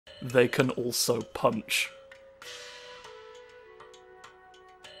they can also punch.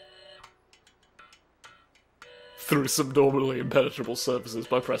 Through some normally impenetrable surfaces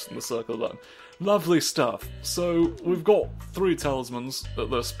by pressing the circle button. Lovely stuff. So, we've got 3 talismans at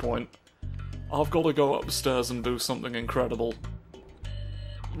this point. I've got to go upstairs and do something incredible.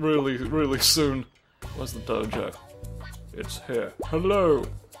 Really, really soon. Where's the dojo? It's here. Hello!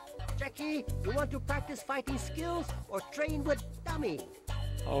 Jackie, you want to practice fighting skills or train with dummy?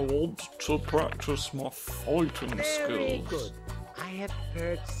 I want to practice my fighting Very skills. good. I have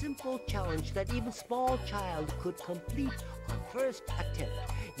prepared simple challenge that even small child could complete on first attempt.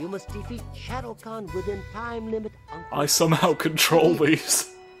 You must defeat Shadow Khan within time limit. I somehow control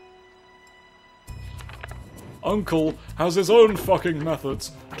these. Uncle has his own fucking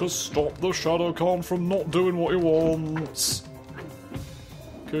methods to stop the Shadow Khan from not doing what he wants.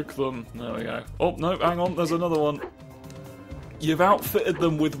 Kick them. There we go. Oh, no, hang on, there's another one. You've outfitted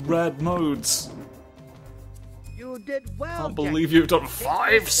them with red modes. You did well. Can't believe you've done 5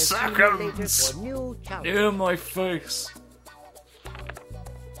 Take this and see you later seconds! for new challenge. Near my face.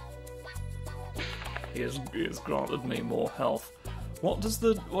 He has granted me more health. What does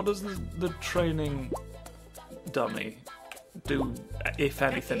the training dummy do, if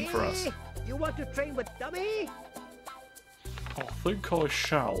anything, for us? Jackie, you want to train with dummy? I think I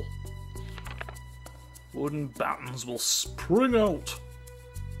shall. Wooden battens will spring out.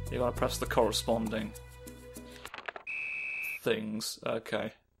 You gotta press the corresponding things.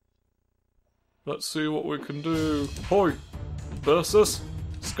 Okay. Let's see what we can do. Hoi! Versus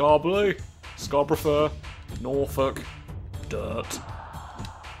Scarbly, Scarborough, Norfolk, Dirt.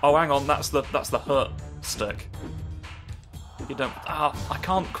 Oh, hang on, that's the hurt stick. You don't. I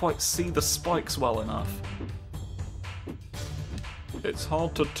can't quite see the spikes well enough. It's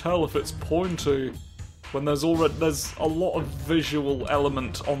hard to tell if it's pointy when there's a lot of visual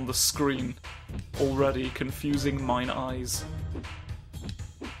element on the screen already confusing mine eyes.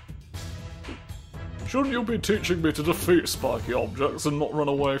 Shouldn't you be teaching me to defeat spiky objects and not run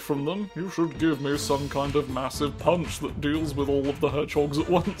away from them? You should give me some kind of massive punch that deals with all of the hedgehogs at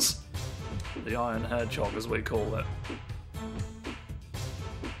once. The Iron Hedgehog, as we call it.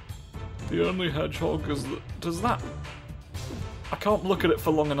 The only hedgehog is that... Does that... I can't look at it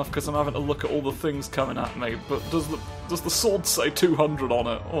for long enough because I'm having to look at all the things coming at me, but does the sword say 200 on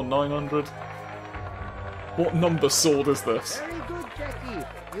it? Or 900? What number sword is this? Very good, Jackie.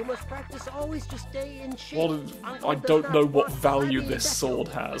 You must practice always to stay in shape. I don't know what value this sword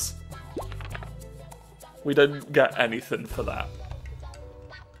has. We didn't get anything for that.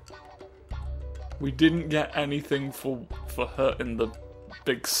 We didn't get anything for hurting the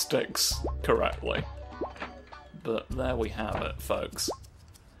big sticks correctly. But there we have it, folks.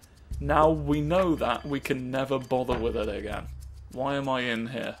 Now we know that, we can never bother with it again. Why am I in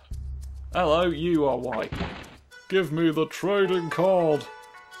here? Hello, you are white. Give me the trading card.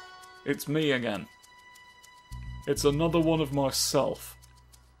 It's me again. It's another one of myself.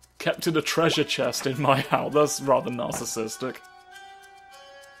 Kept in a treasure chest in my house. That's rather narcissistic.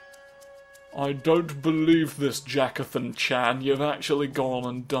 I don't believe this, Jackathan-chan. You've actually gone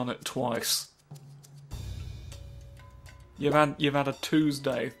and done it twice. You've had a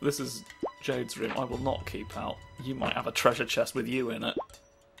Tuesday. This is Jade's room. I will not keep out. You might have a treasure chest with you in it.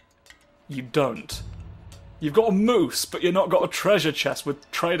 You don't. You've got a moose, but you've not got a treasure chest with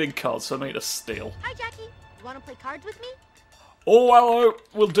trading cards for me to steal. Hi, Jackie. You want to play cards with me? Oh, hello.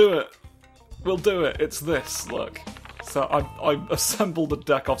 We'll do it. We'll do it. It's this. Look. So I assembled a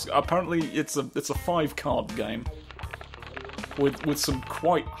deck of. Apparently, it's a 5-card game with some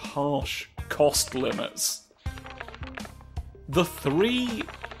quite harsh cost limits. The 3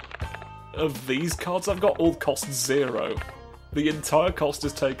 of these cards I've got all cost 0. The entire cost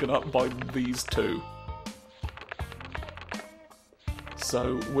is taken up by these 2.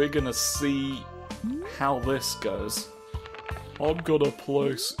 So we're gonna see how this goes. I'm gonna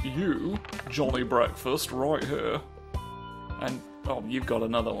place you, Johnny Breakfast, right here. And, oh, you've got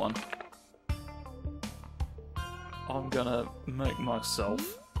another one. I'm gonna make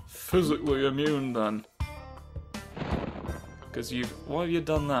myself physically immune then. Because why have you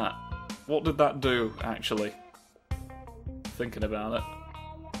done that? What did that do, actually? Thinking about it.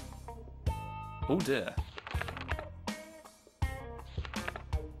 Oh dear.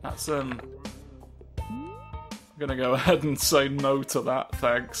 That's, I'm gonna go ahead and say no to that,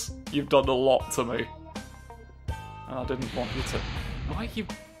 thanks. You've done a lot to me. And I didn't want you to... Why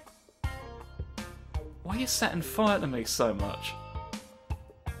are you setting fire to me so much?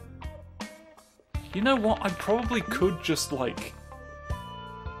 You know what? I probably could just like.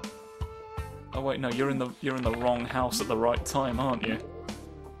 Oh wait, no, you're in the wrong house at the right time, aren't you?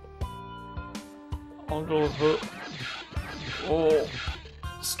 I'm gonna hurt. Oh,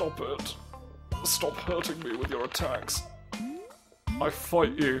 stop it. Stop hurting me with your attacks. I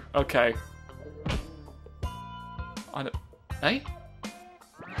fight you. Okay. I don't... Hey?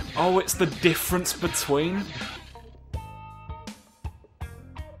 Oh, it's the difference between...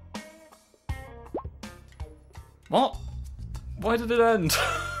 What? Why did it end?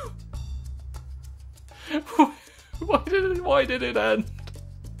 Why did it end?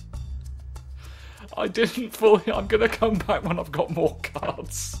 I didn't fully... I'm gonna come back when I've got more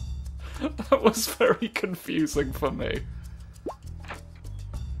cards. That was very confusing for me.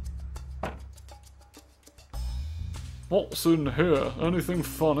 What's in here? Anything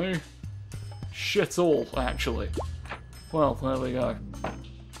funny? Shit all, actually. Well, there we go.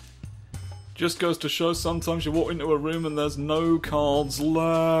 Just goes to show sometimes you walk into a room and there's no cards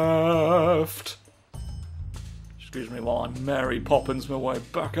left. Excuse me while I Mary Poppins my way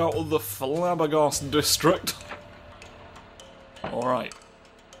back out of the Flabbergast district. Alright.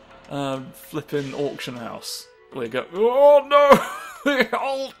 Flipping auction house. We go. Oh no! The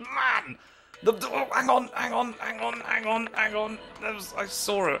old man! Oh, hang on. I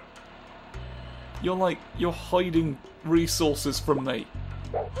saw it. You're hiding resources from me.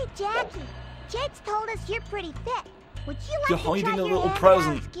 Hey, Jackie. Jake's told us you're pretty fit. Would you like You're to hiding try a your little hand at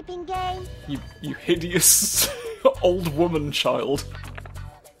present. our skipping game? You hideous old woman child.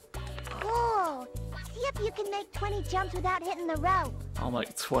 Cool. See if you can make 20 jumps without hitting the rope. I'll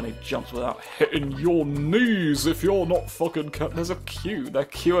make 20 jumps without hitting your knees if you're not fucking... There's a queue. They're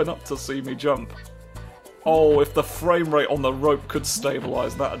queuing up to see me jump. Oh, if the frame rate on the rope could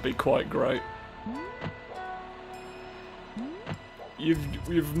stabilise, that'd be quite great.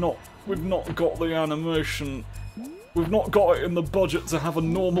 We've not got the animation. We've not got it in the budget to have a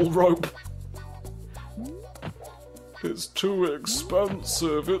normal rope. It's too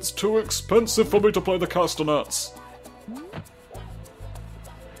expensive. It's too expensive for me to play the castanets.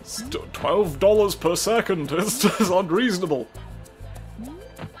 It's $12 per second. It's just unreasonable.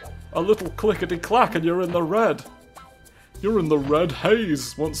 A little clickety-clack and you're in the red. You're in the red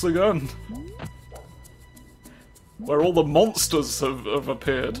haze once again. Where all the monsters have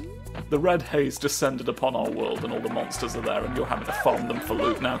appeared. The red haze descended upon our world and all the monsters are there and you're having to farm them for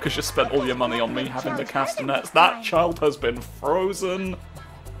loot now because you spent all your money on me having the castanets. That child has been frozen.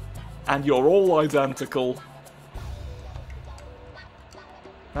 And you're all identical.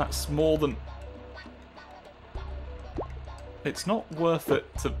 That's more than... It's not worth it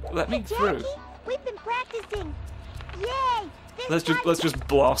to let me through. We've been practicing. Yay! Let's just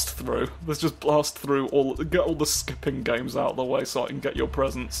blast through. Let's just blast through get all the skipping games out of the way so I can get your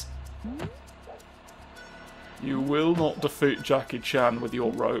presents. You will not defeat Jackie Chan with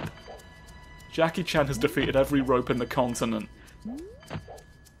your rope. Jackie Chan has defeated every rope in the continent.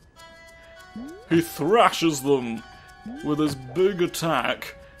 He thrashes them with his big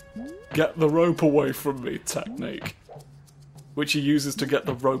attack, get the rope away from me technique, which he uses to get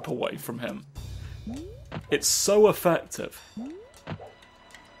the rope away from him. It's so effective.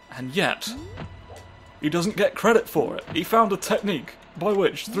 And yet, he doesn't get credit for it. He found a technique by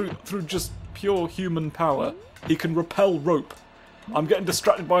which, through just pure human power, he can repel rope. I'm getting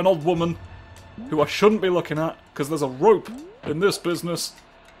distracted by an old woman who I shouldn't be looking at, because there's a rope in this business,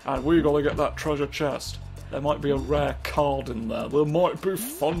 and we gotta get that treasure chest. There might be a rare card in there. There might be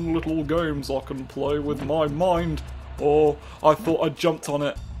fun little games I can play with my mind. Or, I thought I'd jumped on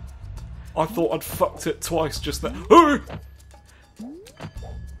it. I thought I'd fucked it twice just then. Hey!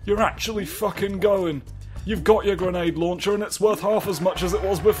 You're actually fucking going. You've got your grenade launcher and it's worth half as much as it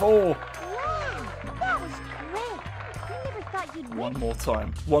was before. Wow, that was great. I never thought you'd win. One more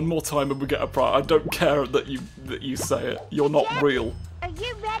time. One more time and we get a prize. I don't care that you say it. You're not real. Are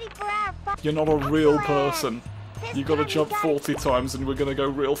you ready for our You're not a real Excellent. person. You gotta jump 40 times and we're gonna go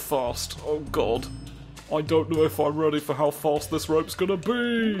real fast. Oh god. I don't know if I'm ready for how fast this rope's gonna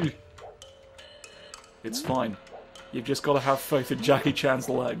be. It's fine. You've just gotta have faith in Jackie Chan's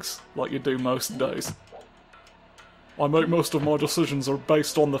legs, like you do most days. I make most of my decisions are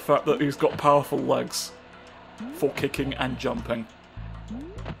based on the fact that he's got powerful legs for kicking and jumping.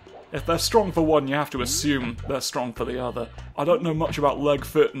 If they're strong for one, you have to assume they're strong for the other. I don't know much about leg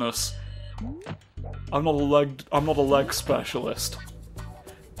fitness. I'm not a leg specialist.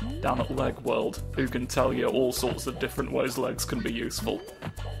 Down at Leg World, who can tell you all sorts of different ways legs can be useful.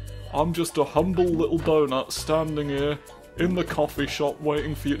 I'm just a humble little donut standing here in the coffee shop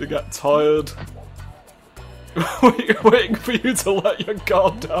waiting for you to get tired. Waiting for you to let your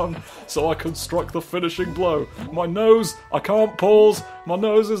guard down so I can strike the finishing blow. My nose, I can't pause, my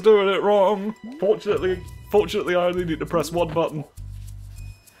nose is doing it wrong. Fortunately I only need to press one button.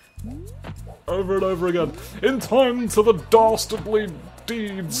 Over and over again. In time to the dastardly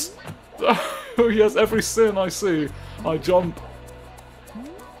deeds. Oh yes, every sin I see, I jump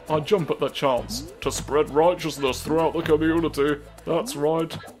at the chance to spread righteousness throughout the community. That's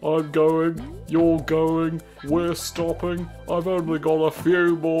right, I'm going, you're going, we're stopping. I've only got a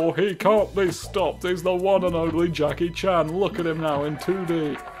few more. He can't be stopped. He's the one and only Jackie Chan. Look at him now in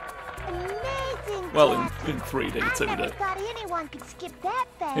 2D. Amazing, Well, Jackie. in 3D, I never 2D. thought anyone could skip that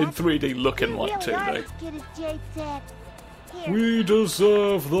fast. In 3D looking You like really are 2D. as good as Jade said. Here. We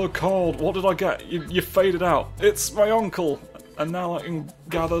deserve the card. What did I get? You faded out. It's my uncle. And now I can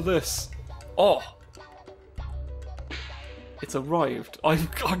gather this. Oh. It's arrived. I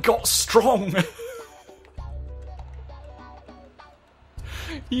got strong.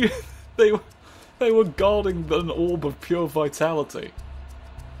 They were guarding an orb of pure vitality.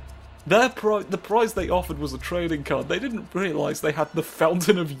 The prize they offered was a trading card. They didn't realise they had the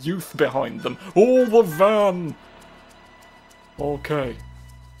Fountain of Youth behind them. All the van! Okay.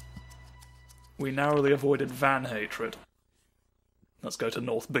 We narrowly avoided van hatred. Let's go to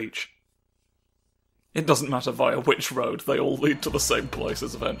North Beach. It doesn't matter via which road, they all lead to the same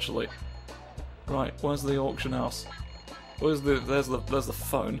places eventually. Right, where's the auction house? There's the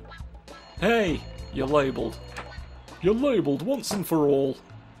phone. Hey! You're labelled. You're labelled once and for all.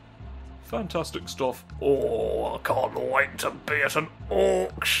 Fantastic stuff. Oh, I can't wait to be at an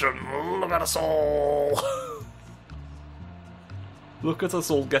auction. Look at us all. Look at us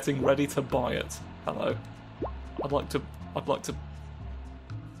all getting ready to buy it. Hello. I'd like to...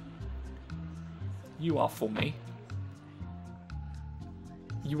 You are for me.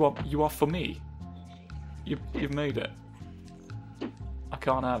 You are for me. You've made it. I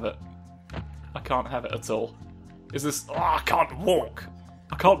can't have it. I can't have it at all. Is this... Oh, I can't walk.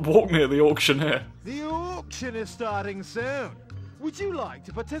 I can't walk near the auctioneer. The auction is starting soon. Would you like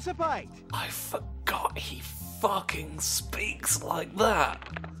to participate? I forgot he fucking speaks like that.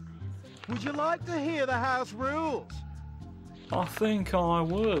 Would you like to hear the house rules? I think I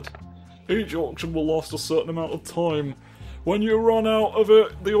would. Each auction will last a certain amount of time. When you run out of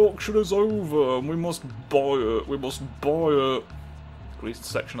it, the auction is over, and we must buy it. We must buy it. Greased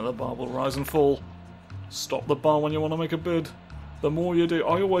section of the bar will rise and fall. Stop the bar when you want to make a bid. The more you do...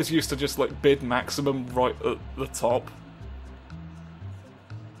 I always used to just, like, bid maximum right at the top.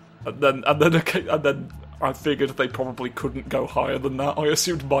 And then I figured they probably couldn't go higher than that. I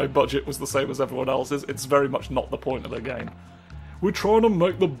assumed my budget was the same as everyone else's. It's very much not the point of the game. We're trying to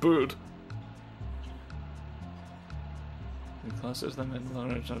make the bid. The closer to them in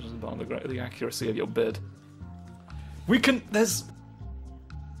the greater the accuracy of your bid. We can... There's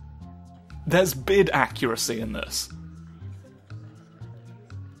bid accuracy in this.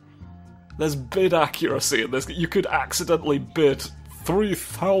 There's bid accuracy in this. You could accidentally bid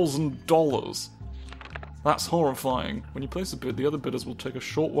 $3,000. That's horrifying. When you place a bid, the other bidders will take a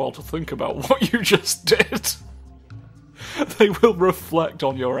short while to think about what you just did. They will reflect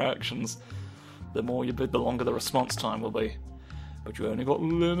on your actions. The more you bid, the longer the response time will be. But you only got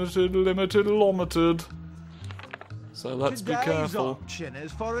limited. So let's be careful. Today's auction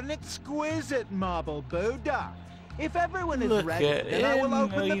is for an exquisite marble Buddha. If everyone is Look ready, at then I will him.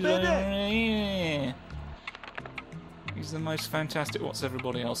 open the bidding. He's the most fantastic. What's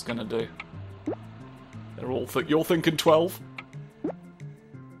everybody else gonna do? They're all you're thinking 12?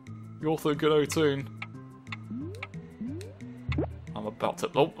 You're thinking 18? I'm about to...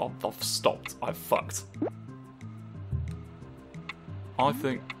 Oh, I've stopped. I've fucked. I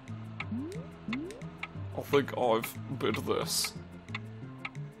think I've bid this.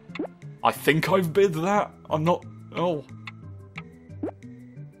 I think I've bid that. I'm not... Oh.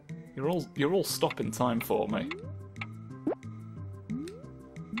 You're all stopping time for me.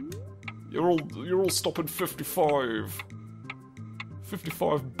 You're all stopping 55.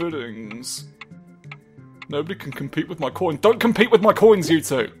 55 biddings. Nobody can compete with my coin. Don't compete with my coins, you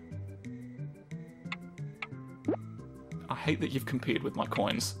two! I hate that you've competed with my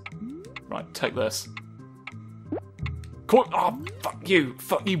coins. Right, take this. Oh, fuck you!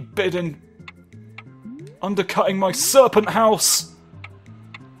 Fuck you, bidding! Undercutting my serpent house!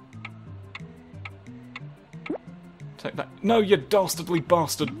 Take that. No, you dastardly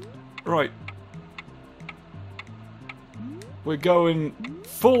bastard! Right. We're going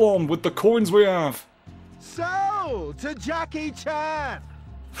full on with the coins we have. So, to Jackie Chan!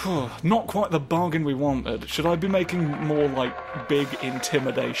 Not quite the bargain we wanted. Should I be making more, like, big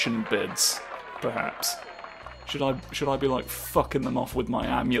intimidation bids, perhaps? Should I be, like, fucking them off with my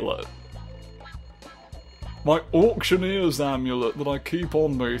amulet? My auctioneer's amulet that I keep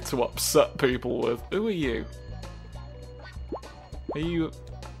on me to upset people with. Who are you?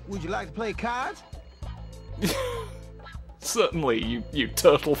 Would you like to play cards? Certainly, you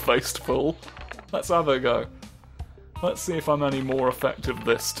turtle-faced fool. Let's have a go. Let's see if I'm any more effective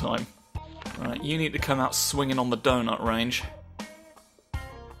this time. Right, you need to come out swinging on the donut range.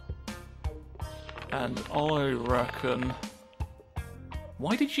 And I reckon...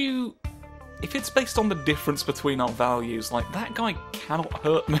 Why did you... If it's based on the difference between our values, like, that guy cannot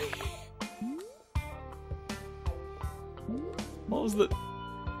hurt me. What was the...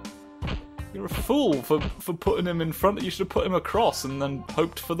 You're a fool for putting him in front. You should have put him across and then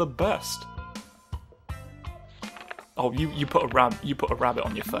hoped for the best. Oh, you put a rabbit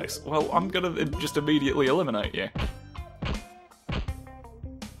on your face. Well, I'm gonna just immediately eliminate you.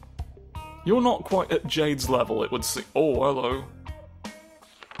 You're not quite at Jade's level, it would seem. Oh, hello.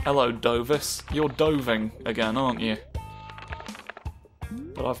 Hello, Dovis. You're doving again, aren't you?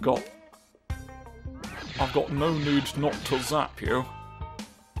 But I've got no need not to zap you.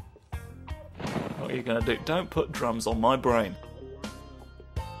 What are you gonna do? Don't put drums on my brain.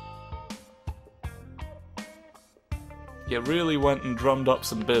 You really went and drummed up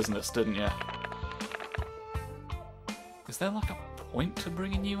some business, didn't you? Is there like a point to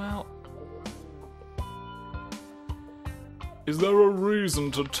bringing you out? Is there a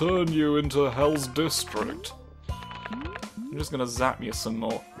reason to turn you into Hell's District? I'm just gonna zap you some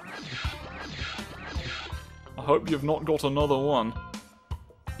more. I hope you've not got another one.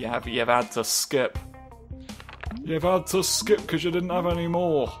 You've had to skip. You've had to skip because you didn't have any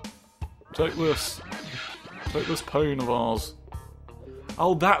more. Take this. Take this pain of ours.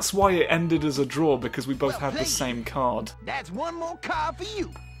 Oh, that's why it ended as a draw, because we both had the same card. That's one more card for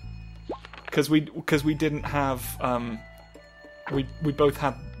you. Because we didn't have we both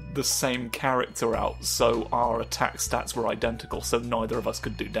had the same character out, so our attack stats were identical, so neither of us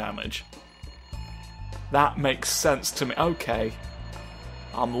could do damage. That makes sense to me. Okay.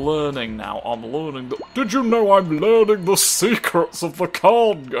 I'm learning now. I'm learning the... Did you know I'm learning the secrets of the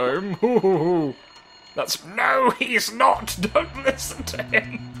card game? Hoo-hoo-hoo. That's... No, he's not! Don't listen to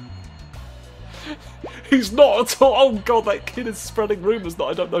him! He's not at all! Oh god, that kid is spreading rumours that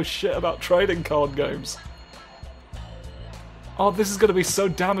I don't know shit about trading card games. Oh, this is going to be so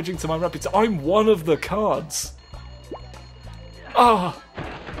damaging to my reputation. I'm one of the cards! Ah! Oh.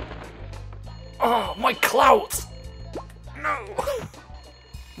 Oh, my clout! No!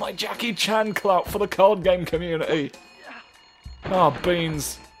 My Jackie Chan clout for the card game community! Ah, oh,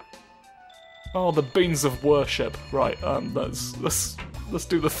 beans. Oh, the beans of worship. Right, let's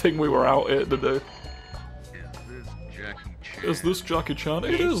do the thing we were out here to do. Is this Jackie Chan?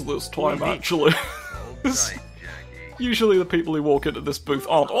 It is this time, actually. Usually the people who walk into this booth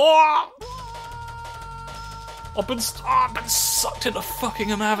aren't. Oh! I've been sucked into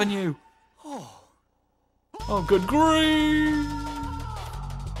Fuckingham Avenue. Oh, good grief!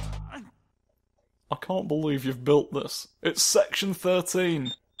 I can't believe you've built this. It's section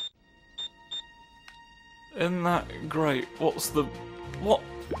 13. Isn't that great? What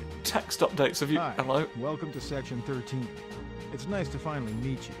text updates have you... Hi, hello? welcome to Section 13. It's nice to finally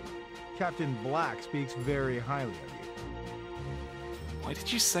meet you. Captain Black speaks very highly of you. Why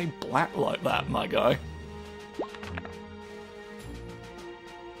did you say black like that, my guy?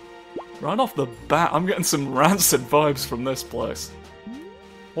 Right off the bat, I'm getting some rancid vibes from this place.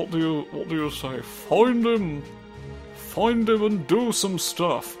 What do you say? Find him and do some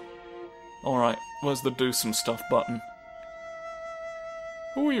stuff. Alright, where's the do some stuff button?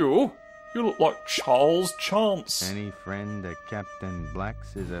 Who are you? You look like Charles Chance. Any friend of Captain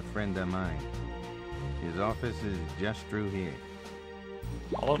Black's is a friend of mine. His office is just through here.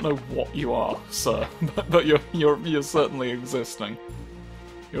 I don't know what you are, sir, but you're certainly existing.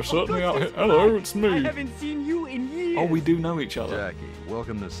 You're certainly out here. Hello, it's me. I haven't seen you in years. Oh, we do know each other. Jackie,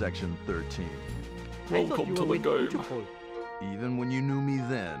 welcome to Section 13. Welcome to the game. Even when you knew me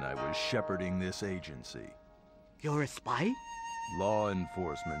then, I was shepherding this agency. You're a spy? Law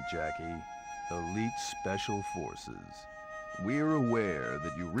enforcement, Jackie. Elite Special Forces. We're aware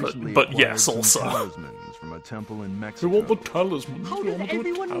that you recently but acquired yes, some also. talismans from a temple in Mexico. We want the talismans. How does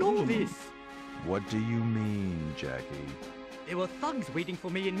everyone know this? What do you mean, Jackie? There were thugs waiting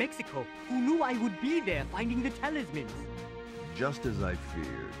for me in Mexico who knew I would be there finding the talismans. Just as I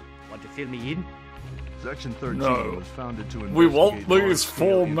feared. Want to fill me in? Section 13 No. was founded to We want investigate these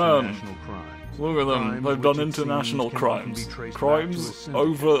large-scale 4 men. international crimes. Look at them, Crimes they've done which it international seems can crimes. often be traced back Crimes to a syndicate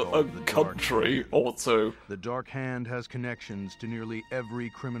over a called the Dark country Hand. or two. The Dark Hand has connections to nearly every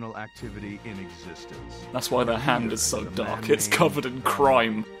criminal activity in existence. That's why their hand Here is so a man dark. It's named covered in Trout.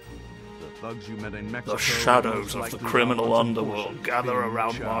 crime. The thugs you met in Mexico The shadows most of the likely criminal outlaws and underworld forces gather being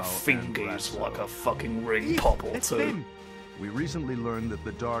around my Trout and fingers Brasso. like a fucking ring pop or That's two. them. We recently learned that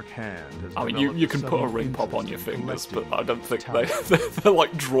the Dark Hand has I mean, developed you can put a sudden ring pop on interest your in fingers, but collecting I don't think talismans. they're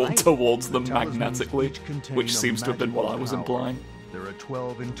like drawn towards them Talismans magnetically, each contain which a seems to have been what I magical was power. implying. There are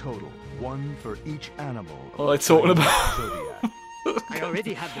 12 in total, one for each animal. What are they talking about? Zodiac. I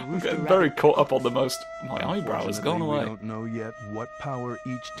already have the I'm rooster getting rabbit. very caught up on the most. My eyebrow has gone Unfortunately, away. We don't know yet what power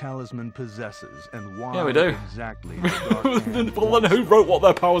each talisman possesses and why Yeah, we do. exactly the Dark Hand Well, then who wants wrote what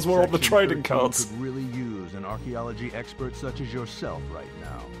their powers were on the Section trading 13 cards? Could really use an archaeology expert such as yourself right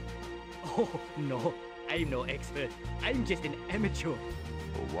now. Oh, no. I'm no expert. I'm just an amateur.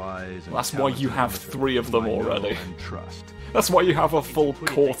 A wise and That's why you talented have amateur 3 of them whom I know already. and trust. That's why you have a full Put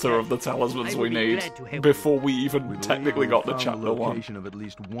it quarter like of the that. talismans I we would be need glad to help. before we We even believe technically we got to found chapter the 1. location of at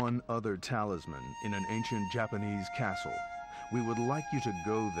least one other talisman in an ancient Japanese castle. We would like you to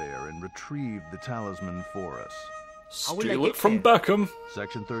go there and retrieve the talisman for us. How will I Steal get it from there? Beckham.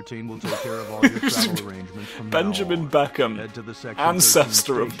 Section 13 will take care of all your travel arrangements from now Benjamin on. Beckham, Head to the Section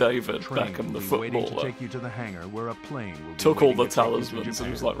ancestor 13 of station. David Train Beckham, the will be waiting to footballer. take you to the hangar where a plane will be Took all waiting the to take you to talismans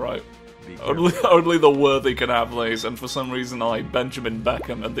and was Japan. like, right, Be only, careful. only the worthy can have these, and for some reason I, Benjamin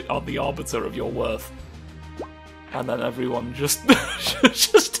Beckham, are the arbiter of your worth. And then everyone just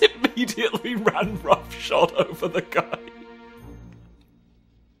just immediately ran roughshod over the guy.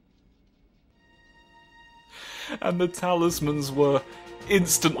 And the talismans were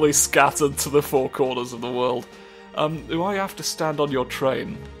instantly scattered to the 4 corners of the world. Do I have to stand on your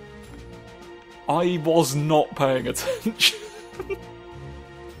train? I was not paying attention.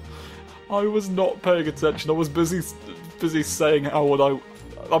 I was not paying attention. I was busy saying how would I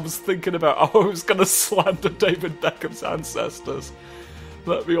was thinking about how I was going to slander David Beckham's ancestors.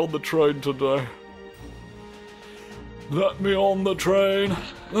 Let me on the train today. Let me on the train.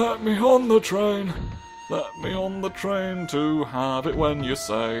 Let me on the train. Let me on the train to have it when you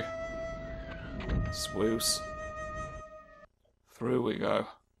say. Swoos. Through we go.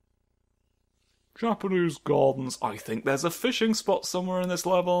 Japanese gardens. I think there's a fishing spot somewhere in this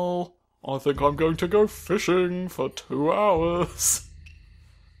level. I think I'm going to go fishing for 2 hours.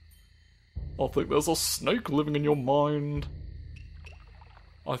 I think there's a snake living in your mind.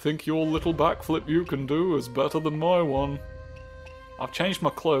 I think your little backflip you can do is better than my one. I've changed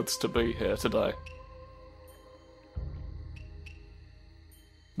my clothes to be here today.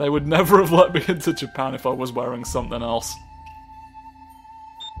 They would never have let me into Japan if I was wearing something else.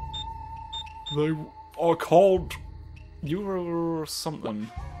 I called... You were something.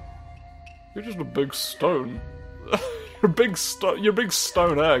 You're just a big stone. You're a big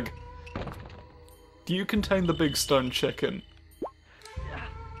stone egg. Do you contain the big stone chicken?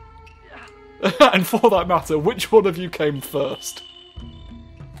 And for that matter, which one of you came first?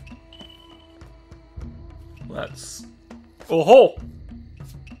 Let's... Oh-ho!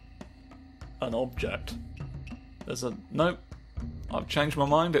 An object. There's a... Nope. I've changed my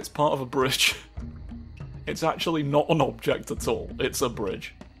mind, it's part of a bridge. It's actually not an object at all, it's a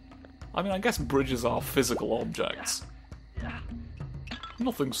bridge. I mean, I guess bridges are physical objects.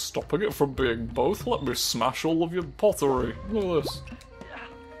 Nothing's stopping it from being both. Let me smash all of your pottery. Look at this.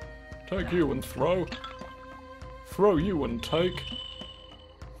 Take you and throw. Throw you and take.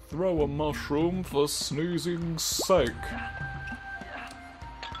 Throw a mushroom for sneezing's sake.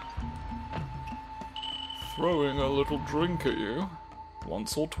 Throwing a little drink at you.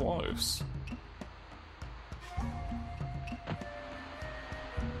 Once or twice.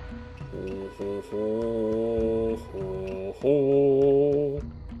 Ho, ho, ho, ho, ho.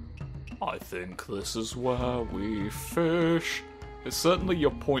 I think this is where we fish. It's certainly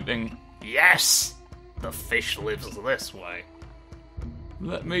you're pointing. Yes! The fish lives this way.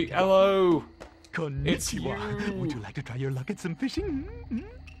 Let me. Hello! It's you! Would you like to try your luck at some fishing?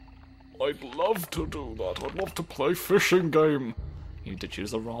 I'd love to do that. I'd love to play fishing game. You need to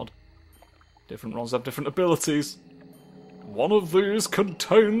choose a rod. Different rods have different abilities. One of these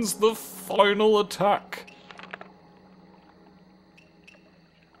contains the final attack.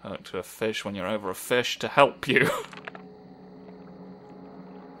 Hook to a fish when you're over a fish to help you.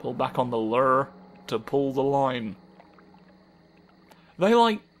 Pull back on the lure to pull the line.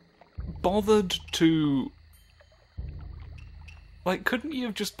 They, bothered to... couldn't you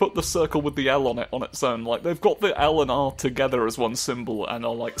have just put the circle with the L on it on its own? They've got the L and R together as one symbol and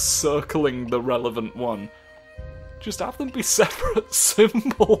are, circling the relevant one. Just have them be separate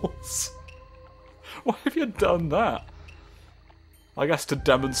symbols. Why have you done that? I guess to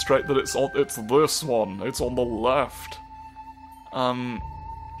demonstrate that it's this one. It's on the left.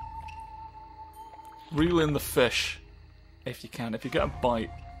 Reel in the fish, if you can. If you get a bite,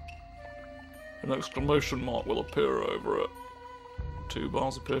 an exclamation mark will appear over it. 2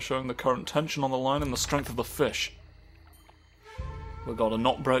 bars appear showing the current tension on the line and the strength of the fish. We've got to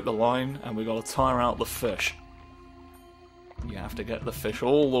not break the line, and we've got to tire out the fish. You have to get the fish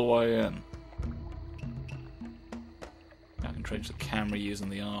all the way in. I can change the camera using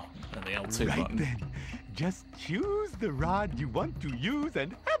the R and the L2 Right button. then, just choose the rod you want to use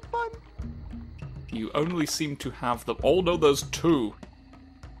and have fun. You only seem to have the... Oh no, there's two.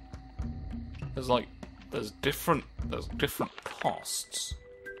 There's different costs.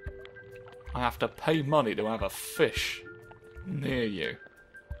 I have to pay money to have a fish near you.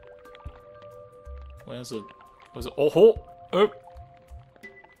 Where's it? Oh!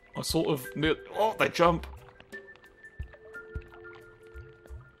 I sort of near... Oh, they jump!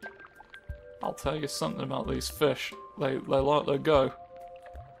 I'll tell you something about these fish. They like to go.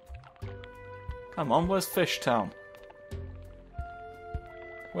 Come on, where's Fish Town?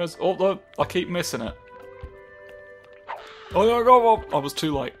 Where's... Oh, look, I keep missing it. Oh, yeah, go! I was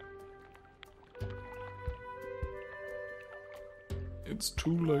too late. It's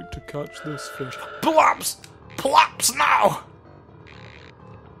too late to catch this fish. Plops! Plops now!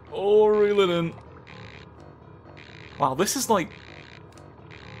 Oh, reel it in. Wow, this is like...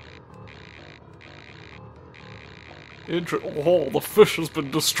 Oh, the fish has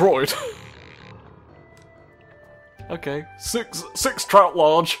been destroyed. Okay, six trout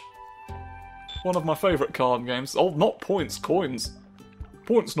large. One of my favourite card games. Oh, not points, coins.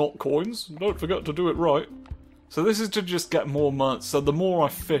 Points, not coins. Don't forget to do it right. So this is to just get more money. So the more I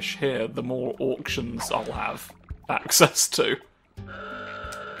fish here, the more auctions I'll have access to.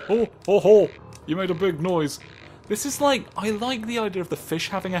 Oh, you made a big noise. This is like, I like the idea of the fish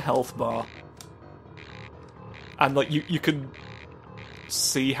having a health bar. And like, you can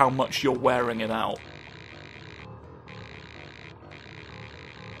see how much you're wearing it out.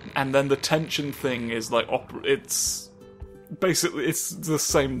 And then the tension thing is like, it's basically, it's the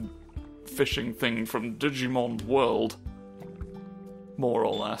same fishing thing from Digimon World, more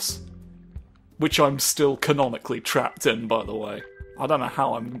or less. Which I'm still canonically trapped in, by the way. I don't know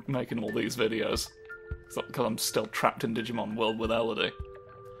how I'm making all these videos. Because I'm still trapped in Digimon World with Elodie.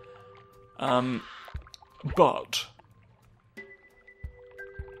 But...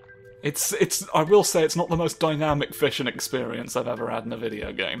 I will say it's not the most dynamic fishing experience I've ever had in a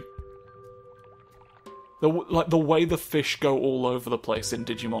video game. The way the fish go all over the place in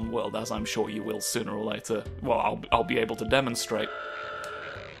Digimon World, as I'm sure you will sooner or later, well, I'll be able to demonstrate.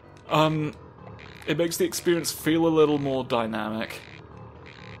 It makes the experience feel a little more dynamic.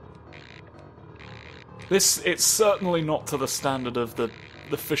 It's certainly not to the standard of the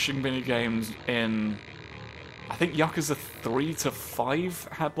fishing minigames in... I think Yakuza 3 to 5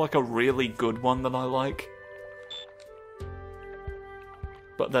 had like a really good one that I like.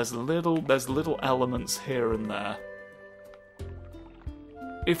 But there's little elements here and there.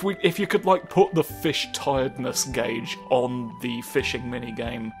 If you could like put the fish tiredness gauge on the fishing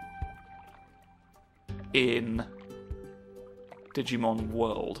minigame in Digimon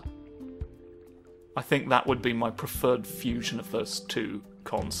World, I think that would be my preferred fusion of those two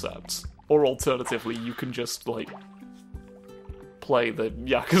concepts. Or alternatively, you can just, like, play the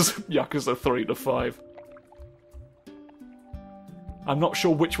Yakuza 3 to 5. I'm not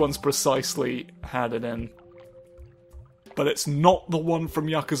sure which ones precisely had it in. But it's not the one from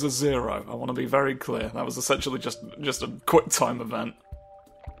Yakuza 0. I want to be very clear. That was essentially just a quick time event.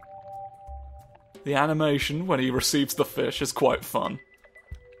 The animation, when he receives the fish, is quite fun.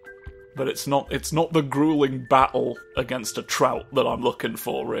 But it's not the grueling battle against a trout that I'm looking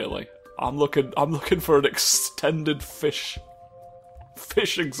for, really. I'm looking for an extended fish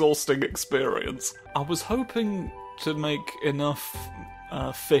exhausting experience. I was hoping to make enough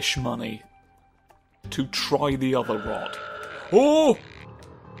fish money to try the other rod. Oh!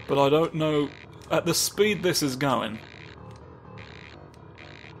 But I don't know, at the speed this is going,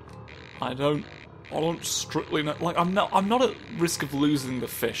 I don't strictly know, like, I'm not at risk of losing the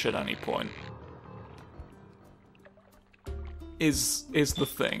fish at any point. Is the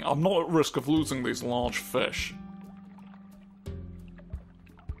thing. I'm not at risk of losing these large fish.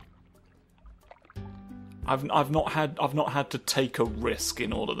 I've not had to take a risk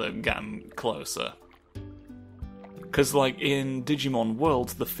in order to get them closer. Because, like, in Digimon World,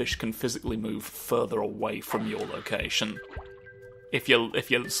 the fish can physically move further away from your location. If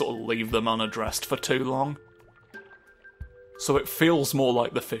you sort of leave them unaddressed for too long. So it feels more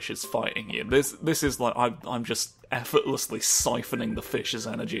like the fish is fighting you. This is like, I'm just effortlessly siphoning the fish's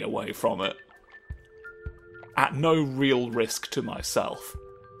energy away from it. At no real risk to myself.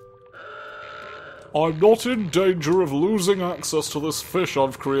 I'm not in danger of losing access to this fish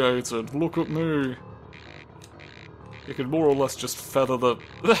I've created. Look at me. You can more or less just feather the...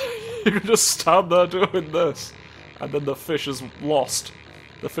 you can just stand there doing this. and then the fish is lost.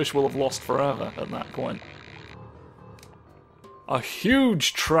 The fish will have lost forever at that point. A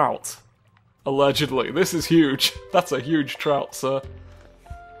huge trout. Allegedly. This is huge. That's a huge trout, sir.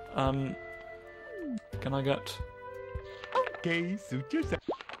 Can I get... Okay, suit yourself.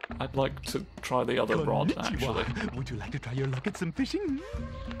 I'd like to try the other rod, actually. Would you like to try your luck at some fishing?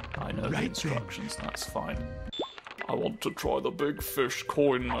 I know the Right instructions, that's fine. I want to try the big fish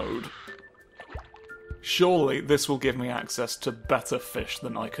coin mode. Surely this will give me access to better fish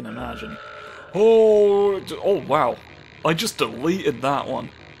than I can imagine. Oh wow. I just deleted that one.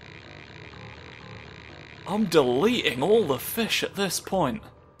 I'm deleting all the fish at this point.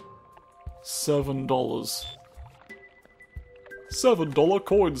 $7. $7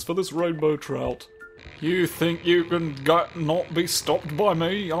 coins for this rainbow trout. You think you can not be stopped by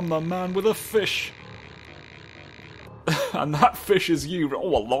me? I'm the man with a fish. And that fish is you.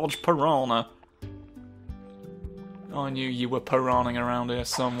 Oh, a large piranha. I knew you were piranhing around here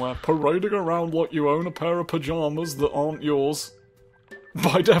somewhere. Parading around like you own a pair of pyjamas that aren't yours.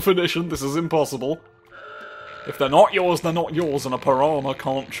 By definition, this is impossible. If they're not yours, they're not yours, and a piranha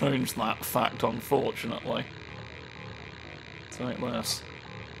can't change that fact, unfortunately. Take this.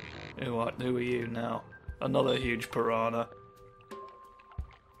 Who are you now? Another huge piranha.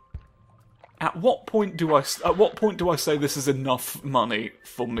 At what point do I say this is enough money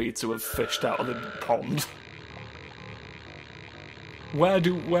for me to have fished out of the pond? Where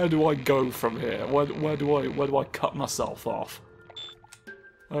do I go from here? Where do I cut myself off?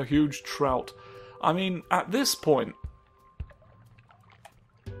 A huge trout. I mean, at this point,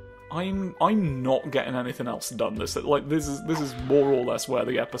 I'm not getting anything else done. This is more or less where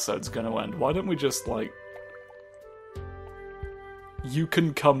the episode's going to end. Why don't we just like? You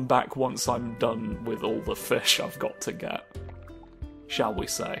can come back once I'm done with all the fish I've got to get, shall we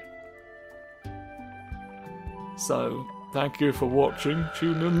say? So, thank you for watching.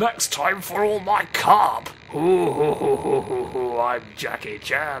 Tune in next time for all my carp. I'm Jackie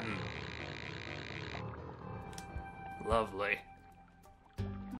Chan. Lovely.